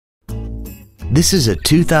This is a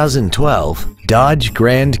 2012 Dodge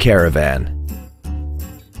Grand Caravan.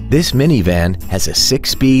 This minivan has a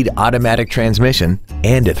 6-speed automatic transmission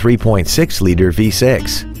and a 3.6-liter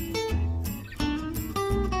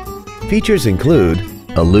V6. Features include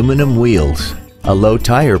aluminum wheels, a low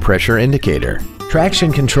tire pressure indicator,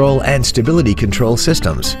 traction control and stability control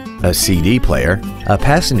systems, a CD player, a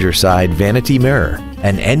passenger side vanity mirror,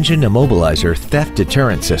 an engine immobilizer theft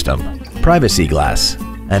deterrent system, privacy glass,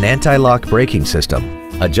 an anti-lock braking system,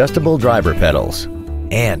 adjustable driver pedals,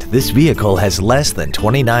 and this vehicle has less than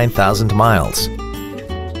 29,000 miles.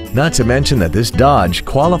 Not to mention that this Dodge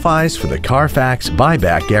qualifies for the Carfax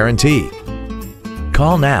buyback guarantee.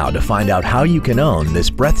 Call now to find out how you can own this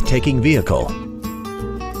breathtaking vehicle.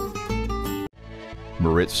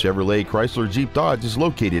 Moritz Chevrolet Chrysler Jeep Dodge is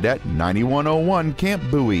located at 9101 Camp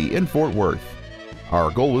Bowie in Fort Worth. Our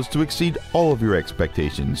goal is to exceed all of your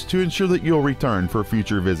expectations to ensure that you'll return for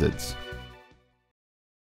future visits.